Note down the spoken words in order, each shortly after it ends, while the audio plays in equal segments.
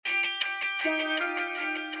What's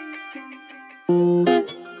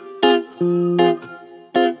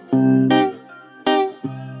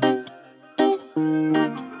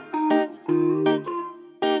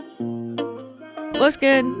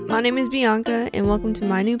good? My name is Bianca, and welcome to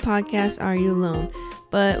my new podcast, Are You Alone?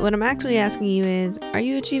 But what I'm actually asking you is, are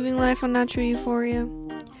you achieving life on Natural Euphoria?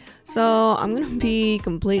 So I'm going to be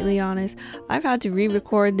completely honest. I've had to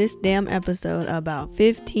re-record this damn episode about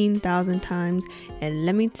 15,000 times, and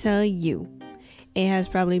let me tell you, it has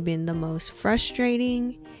probably been the most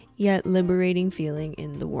frustrating yet liberating feeling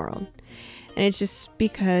in the world. And it's just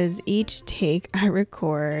because each take I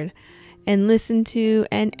record and listen to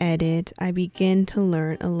and edit, I begin to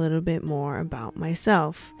learn a little bit more about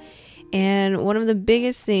myself. And one of the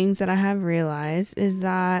biggest things that I have realized is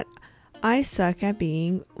that I suck at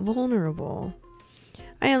being vulnerable.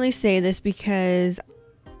 I only say this because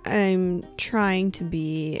I'm trying to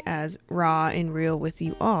be as raw and real with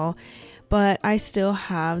you all, but I still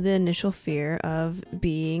have the initial fear of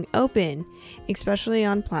being open, especially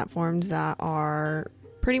on platforms that are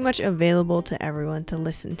pretty much available to everyone to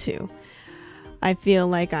listen to. I feel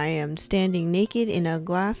like I am standing naked in a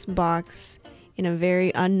glass box in a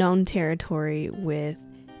very unknown territory with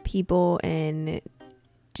people and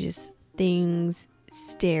just things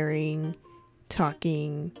staring,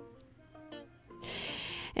 talking.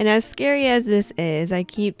 And as scary as this is, I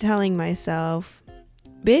keep telling myself,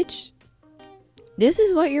 bitch, this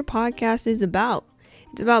is what your podcast is about.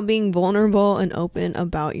 It's about being vulnerable and open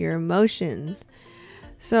about your emotions.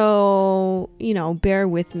 So, bear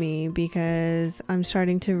with me because I'm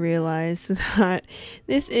starting to realize that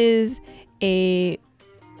this is a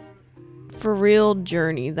for real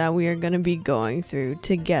journey that we are going to be going through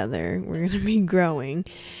together. We're going to be growing.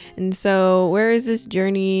 And so where is this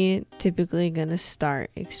journey typically going to start,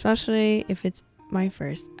 especially if it's my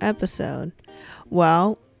first episode?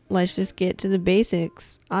 Well, let's just get to the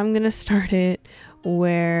basics. I'm going to start it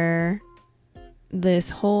where this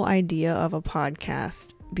whole idea of a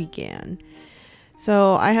podcast began.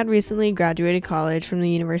 So I had recently graduated college from the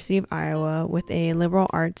University of Iowa with a liberal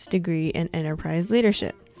arts degree in enterprise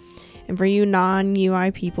leadership. And for you non-UI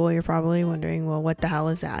people, you're probably wondering, well, what the hell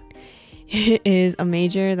is that? It is a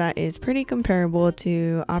major that is pretty comparable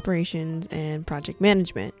to operations and project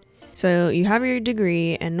management. So you have your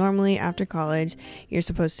degree, and normally after college, you're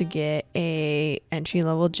supposed to get a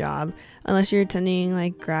entry-level job, unless you're attending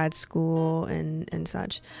like grad school and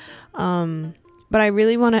such. But I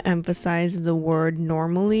really want to emphasize the word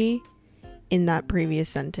normally in that previous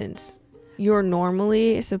sentence. You're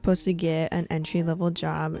normally supposed to get an entry-level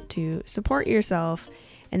job to support yourself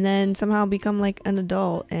and then somehow become like an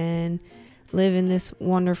adult and live in this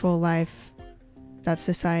wonderful life that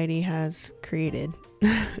society has created.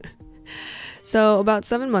 So about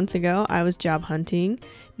 7 months ago, I was job hunting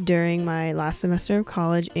during my last semester of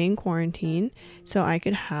college in quarantine so I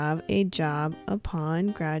could have a job upon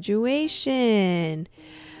graduation.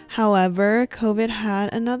 However, COVID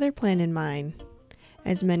had another plan in mind.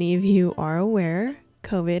 As many of you are aware,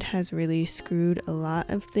 COVID has really screwed a lot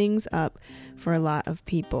of things up for a lot of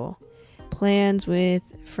people. Plans with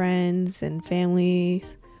friends and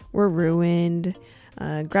families were ruined.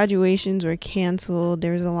 Graduations were canceled.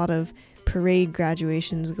 There was a lot of parade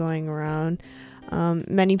graduations going around.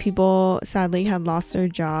 Many people sadly had lost their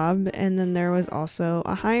job, and then there was also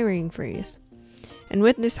a hiring freeze. And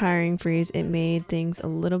with this hiring freeze, it made things a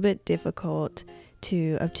little bit difficult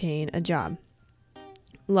to obtain a job.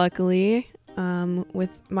 Luckily,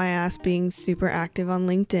 with my ass being super active on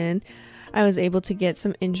LinkedIn, I was able to get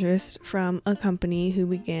some interest from a company who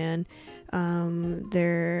began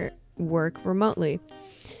their work remotely.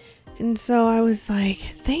 And so I was like,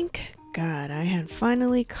 thank God, I had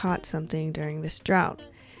finally caught something during this drought.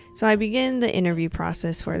 So I began the interview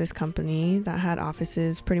process for this company that had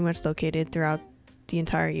offices pretty much located throughout the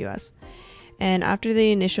entire US. And after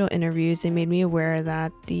the initial interviews, they made me aware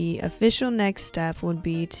that the official next step would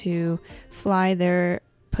be to fly their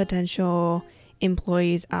potential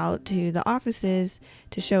employees out to the offices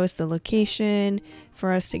to show us the location,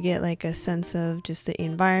 for us to get like a sense of just the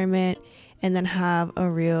environment, and then have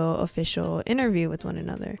a real official interview with one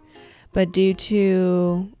another. But due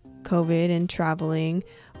to COVID and traveling,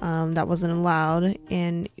 that wasn't allowed.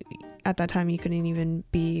 And at that time, you couldn't even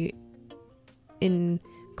be in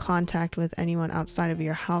contact with anyone outside of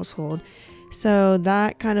your household. So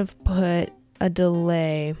that kind of put a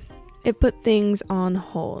delay. It put things on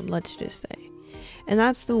hold, let's just say. And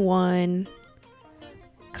that's the one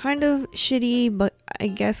kind of shitty, but I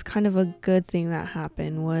guess kind of a good thing that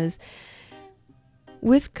happened was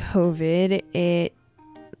with COVID, it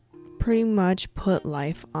pretty much put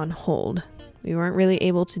life on hold. We weren't really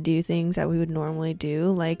able to do things that we would normally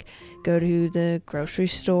do, like go to the grocery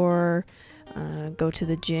store, go to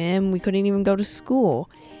the gym. We couldn't even go to school.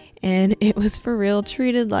 And it was for real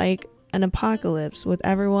treated like an apocalypse, with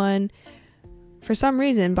everyone, for some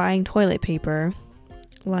reason, buying toilet paper.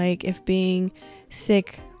 Like if being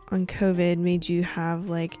sick on COVID made you have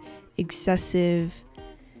like excessive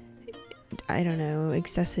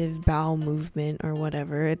bowel movement or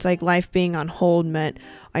whatever. It's like life being on hold meant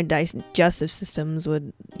our digestive systems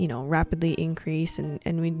would, rapidly increase,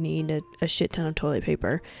 and we'd need a shit ton of toilet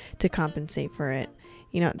paper to compensate for it.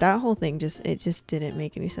 That whole thing just didn't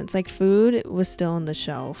make any sense. Like food was still on the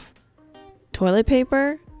shelf. Toilet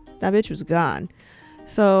paper, that bitch was gone.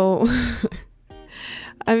 So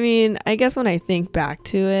I mean, I guess when I think back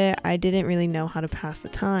to it, I didn't really know how to pass the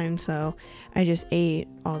time, so I just ate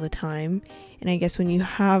all the time. And I guess when you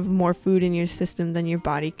have more food in your system than your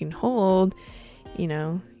body can hold, you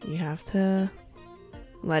have to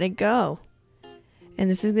let it go. And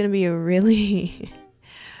this is going to be a really,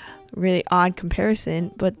 really odd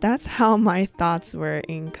comparison, but that's how my thoughts were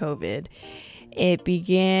in COVID. It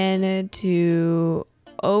began to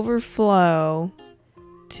overflow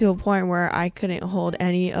to a point where I couldn't hold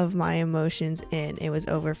any of my emotions in. It was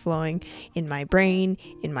overflowing in my brain,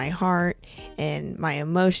 in my heart, and my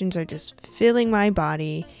emotions are just filling my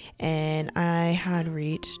body, and I had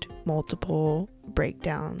reached multiple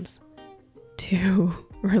breakdowns to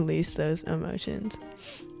release those emotions.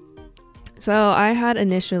 So I had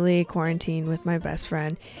initially quarantined with my best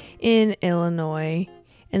friend in Illinois,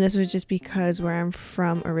 and this was just because where I'm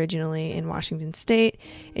from originally, in Washington State,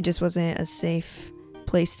 it just wasn't a safe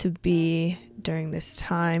place to be during this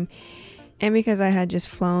time. And because I had just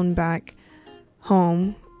flown back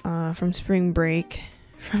home from spring break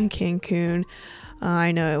from Cancun,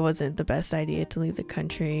 I know it wasn't the best idea to leave the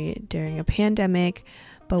country during a pandemic,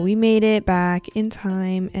 but we made it back in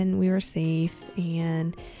time and we were safe,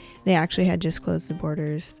 and they actually had just closed the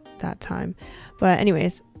borders that time. But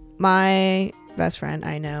anyways, my best friend,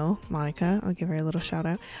 I know, Monica, I'll give her a little shout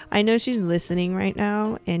out. I know she's listening right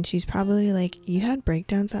now, and she's probably like, you had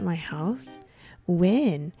breakdowns at my house?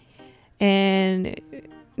 When? And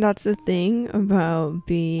that's the thing about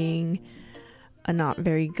being a not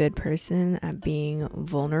very good person at being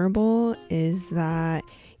vulnerable, is that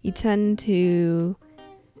you tend to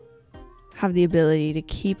have the ability to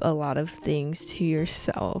keep a lot of things to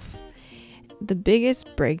yourself. The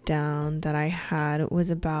biggest breakdown that I had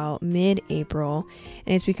was about mid-April,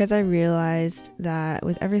 and it's because I realized that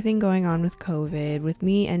with everything going on with COVID, with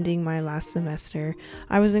me ending my last semester,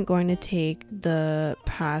 I wasn't going to take the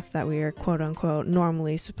path that we are quote-unquote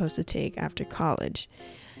normally supposed to take after college.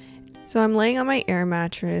 So I'm laying on my air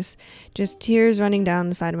mattress, just tears running down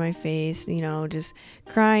the side of my face, just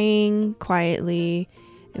crying quietly.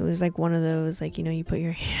 It was like one of those, like, you put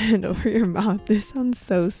your hand over your mouth. This sounds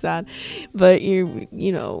so sad, but you're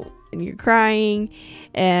crying,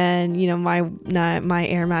 and, my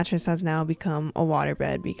air mattress has now become a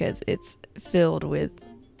waterbed because it's filled with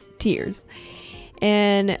tears.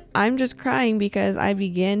 And I'm just crying because I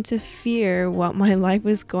began to fear what my life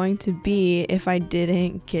was going to be if I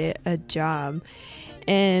didn't get a job.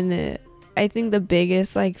 And I think the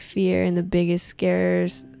biggest fear and the biggest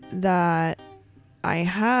scares that I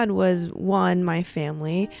had was, one, my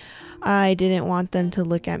family. I didn't want them to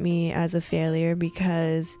look at me as a failure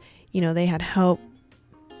because, they had helped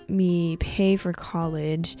me pay for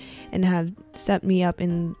college and have set me up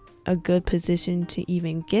in a good position to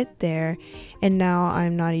even get there. And now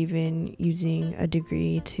I'm not even using a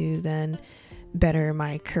degree to then better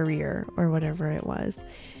my career or whatever it was.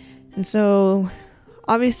 And so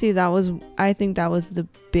obviously I think that was the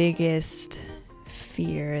biggest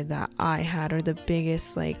fear that I had, or the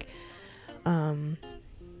biggest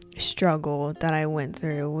struggle that I went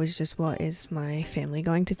through, was just, what is my family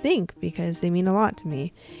going to think, because they mean a lot to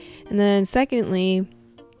me. And then secondly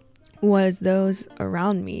was those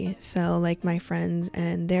around me, so like my friends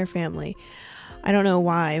and their family. I don't know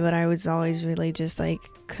why, but I was always really just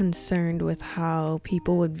concerned with how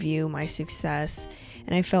people would view my success,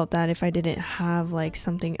 and I felt that if I didn't have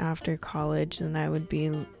something after college, then I would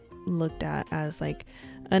be looked at as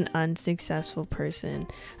an unsuccessful person.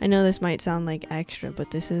 I know this might sound extra,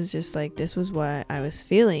 but this is just this was what I was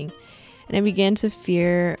feeling. And I began to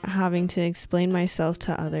fear having to explain myself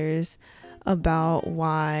to others about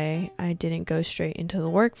why I didn't go straight into the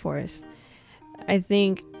workforce. I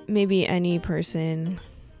think maybe any person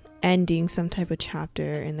ending some type of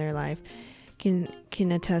chapter in their life can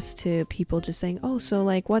attest to people just saying, oh, so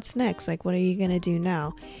what's next? What are you gonna do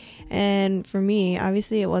now? And for me,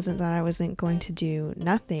 obviously it wasn't that I wasn't going to do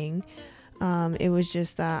nothing. It was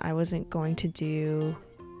just that I wasn't going to do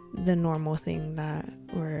the normal thing that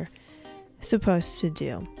we're supposed to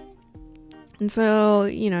do. And so,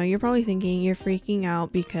 you're probably thinking you're freaking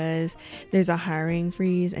out because there's a hiring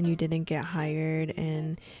freeze and you didn't get hired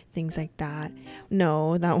and things like that.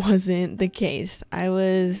 No, that wasn't the case. I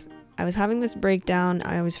was having this breakdown.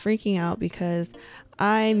 I was freaking out because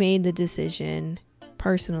I made the decision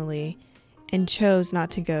personally and chose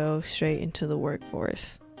not to go straight into the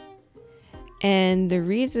workforce. And the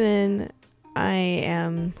reason I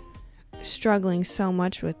am struggling so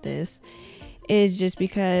much with this is just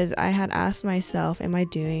because I had asked myself, am I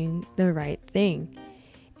doing the right thing?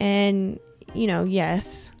 And,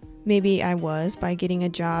 yes, maybe I was by getting a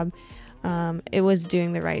job. It was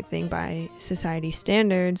doing the right thing by society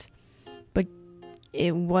standards, but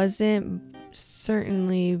it wasn't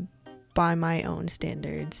certainly by my own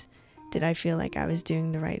standards did I feel like I was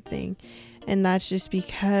doing the right thing. And that's just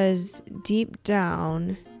because deep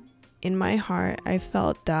down in my heart, I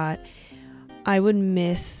felt that I would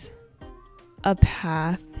miss a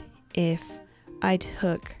path if I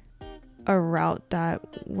took a route that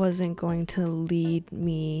wasn't going to lead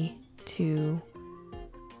me to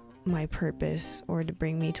my purpose or to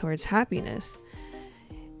bring me towards happiness.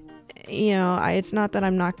 It's not that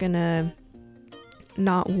I'm not gonna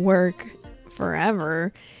not work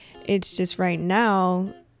forever. It's just right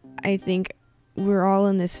now, I think we're all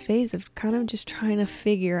in this phase of kind of just trying to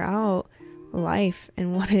figure out life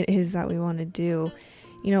and what it is that we want to do.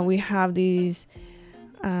 We have these,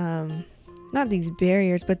 not these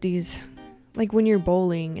barriers, but these, like when you're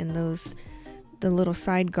bowling and the little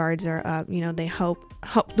side guards are up, they help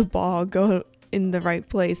the ball go in the right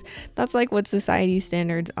place. That's like what society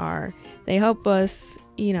standards are. They help us,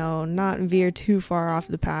 not veer too far off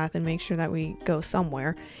the path and make sure that we go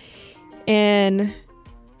somewhere. And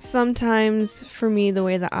sometimes for me, the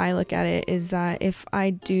way that I look at it is that if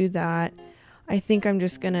I do that, I think I'm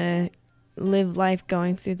just gonna live life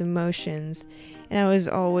going through the motions. And I was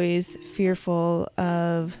always fearful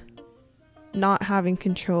of not having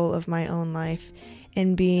control of my own life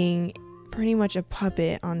and being pretty much a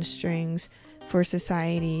puppet on strings for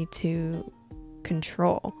society to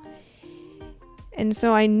control. And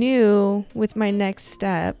so I knew with my next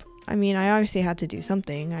step, I obviously had to do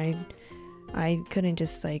something. I couldn't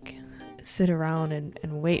just sit around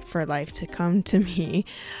and wait for life to come to me.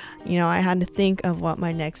 I had to think of what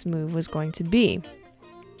my next move was going to be.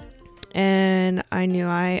 And I knew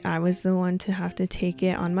I was the one to have to take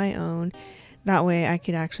it on my own. That way I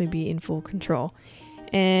could actually be in full control.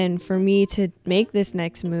 And for me to make this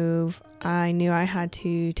next move, I knew I had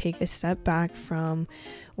to take a step back from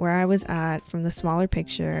where I was at, from the smaller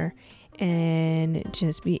picture, and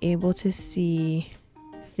just be able to see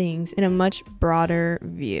things in a much broader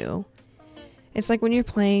view. It's like when you're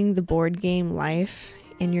playing the board game Life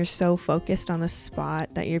and you're so focused on the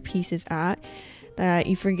spot that your piece is at that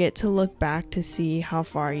you forget to look back to see how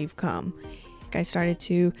far you've come. I started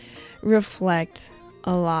to reflect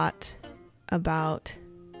a lot about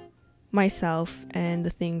myself and the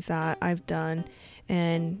things that I've done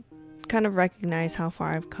and kind of recognize how far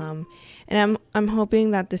I've come. And I'm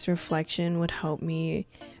hoping that this reflection would help me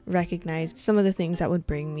recognize some of the things that would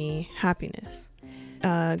bring me happiness.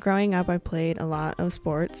 Growing up, I played a lot of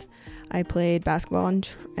sports. I played basketball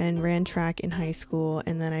and ran track in high school,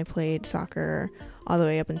 and then I played soccer all the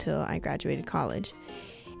way up until I graduated college.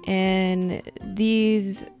 And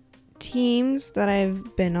these teams that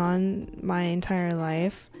I've been on my entire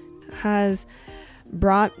life has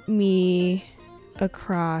brought me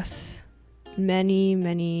across many,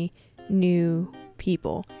 many new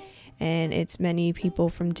people. And it's many people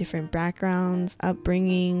from different backgrounds,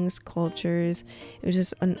 upbringings, cultures. It was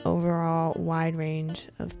just an overall wide range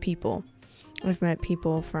of people. I've met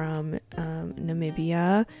people from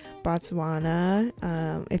Namibia, Botswana.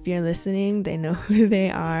 If you're listening, they know who they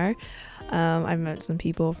are. I've met some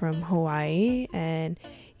people from Hawaii, and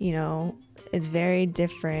it's very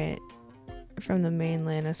different from the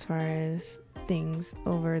mainland as far as things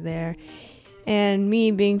over there. And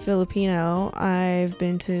me being Filipino, I've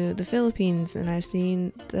been to the Philippines and I've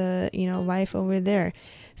seen the, life over there.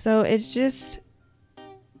 So it's just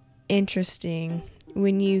interesting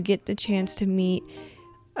when you get the chance to meet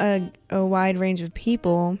a wide range of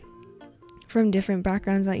people from different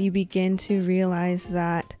backgrounds, that you begin to realize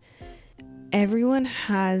that everyone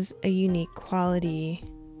has a unique quality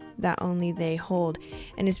that only they hold.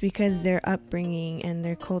 And it's because their upbringing and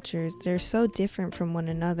their cultures, they're so different from one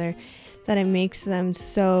another that it makes them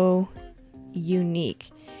so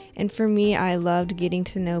unique. And for me, I loved getting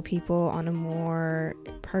to know people on a more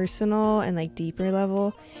personal and deeper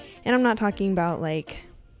level. And I'm not talking about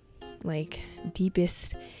like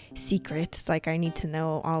deepest secrets, like I need to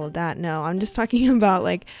know all of that. No, I'm just talking about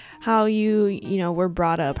like how you were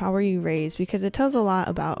brought up, how were you raised, because it tells a lot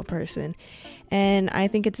about a person. And I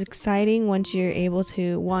think it's exciting once you're able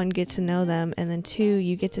to, one, get to know them, and then two,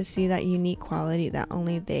 you get to see that unique quality that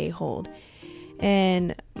only they hold.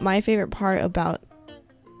 And my favorite part about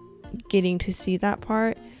getting to see that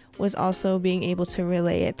part was also being able to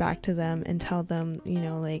relay it back to them and tell them,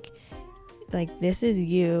 like this is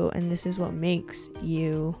you and this is what makes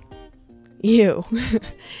you you.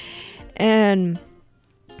 And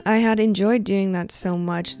I had enjoyed doing that so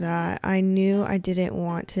much that I knew I didn't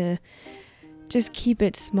want to just keep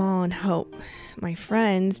it small and help my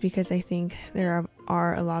friends, because I think there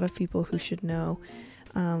are a lot of people who should know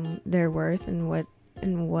their worth and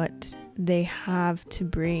what they have to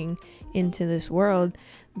bring into this world,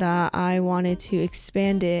 that I wanted to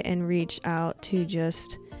expand it and reach out to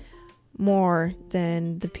just more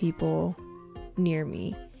than the people near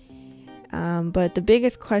me. But the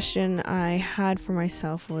biggest question I had for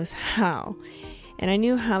myself was how. And I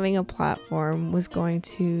knew having a platform was going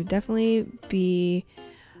to definitely be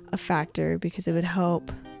a factor, because it would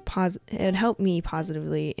help me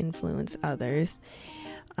positively influence others.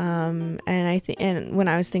 And when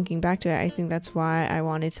I was thinking back to it, I think that's why I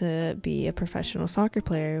wanted to be a professional soccer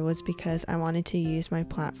player, was because I wanted to use my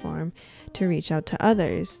platform to reach out to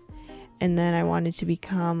others. And then I wanted to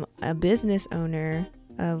become a business owner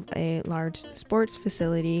of a large sports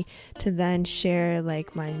facility to then share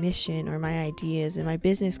like my mission or my ideas and my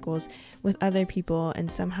business goals with other people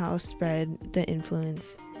and somehow spread the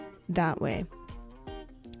influence that way.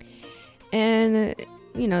 And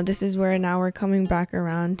this is where now we're coming back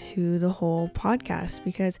around to the whole podcast,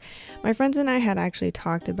 because my friends and I had actually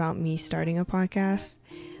talked about me starting a podcast,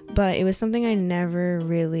 but it was something I never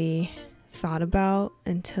really thought about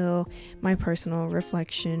until my personal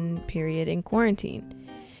reflection period in quarantine.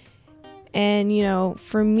 And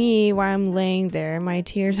for me, while I'm laying there, my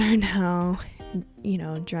tears are now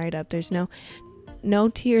dried up. There's no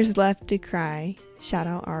tears left to cry. Shout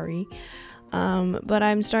out Ari. But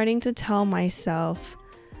I'm starting to tell myself,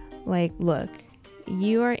 like, look,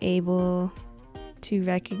 you are able to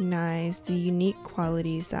recognize the unique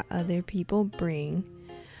qualities that other people bring,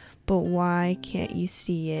 but why can't you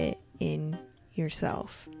see it in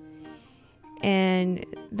yourself? And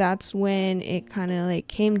that's when it kind of like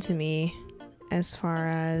came to me as far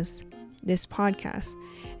as this podcast.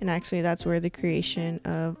 And actually that's where the creation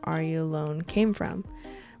of Are You Alone came from.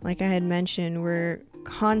 Like I had mentioned, we're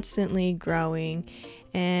constantly growing,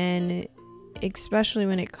 and especially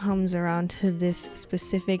when it comes around to this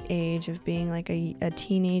specific age of being like a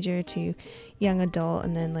teenager to young adult,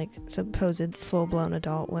 and then like supposed full-blown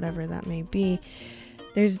adult, whatever that may be,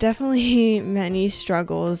 there's definitely many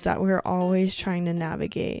struggles that we're always trying to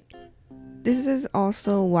navigate. This is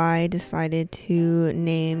also why I decided to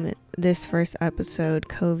name this first episode,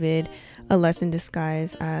 COVID, a lesson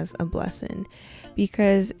disguised as a blessing.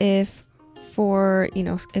 Because if for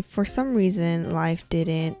some reason life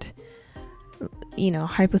didn't,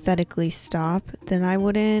 hypothetically stop, then I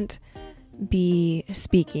wouldn't be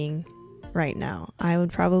speaking right now. I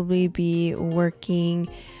would probably be working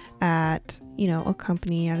at a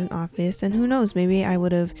company, at an office, and who knows, maybe I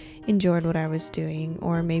would have enjoyed what I was doing,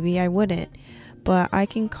 or maybe I wouldn't. But I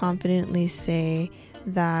can confidently say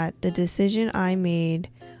that the decision I made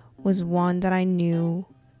was one that I knew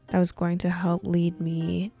that was going to help lead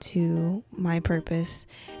me to my purpose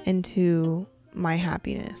and to my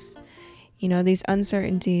happiness. These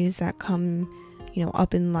uncertainties that come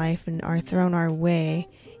up in life and are thrown our way,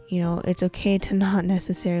 it's okay to not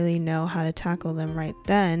necessarily know how to tackle them right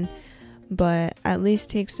then, but at least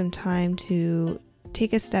take some time to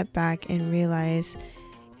take a step back and realize,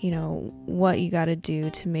 what you got to do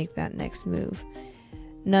to make that next move.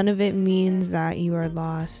 None of it means that you are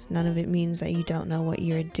lost. None of it means that you don't know what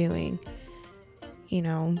you're doing.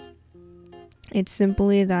 It's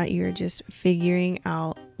simply that you're just figuring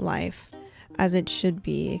out life as it should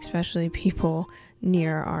be, especially people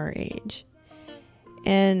near our age.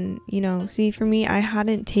 And, see, for me, I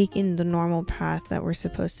hadn't taken the normal path that we're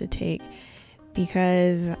supposed to take,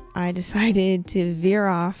 because I decided to veer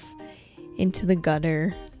off into the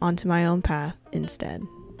gutter onto my own path instead.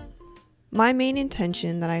 My main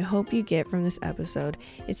intention that I hope you get from this episode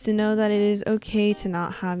is to know that it is okay to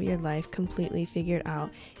not have your life completely figured out,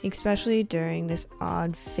 especially during this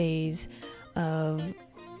odd phase of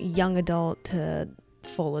young adult to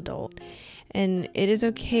full adult. And it is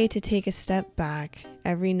okay to take a step back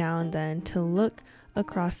every now and then to look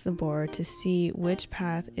across the board to see which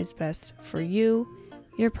path is best for you,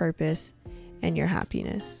 your purpose, and your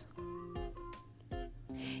happiness.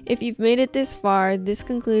 If you've made it this far, this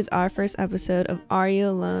concludes our first episode of Are You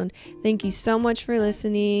Alone? Thank you so much for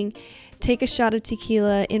listening. Take a shot of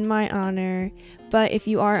tequila in my honor. But if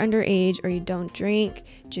you are underage or you don't drink,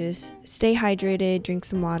 just stay hydrated, drink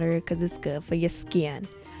some water because it's good for your skin.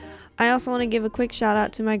 I also want to give a quick shout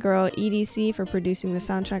out to my girl EDC for producing the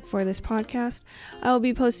soundtrack for this podcast. I will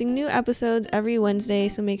be posting new episodes every Wednesday,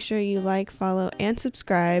 so make sure you like, follow, and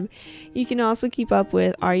subscribe. You can also keep up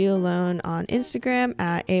with Are You Alone on Instagram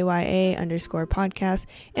at AYA_podcast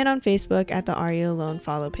and on Facebook at the Are You Alone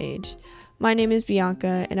follow page. My name is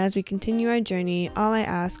Bianca, and as we continue our journey, all I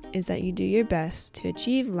ask is that you do your best to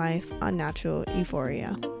achieve life on natural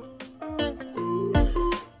euphoria.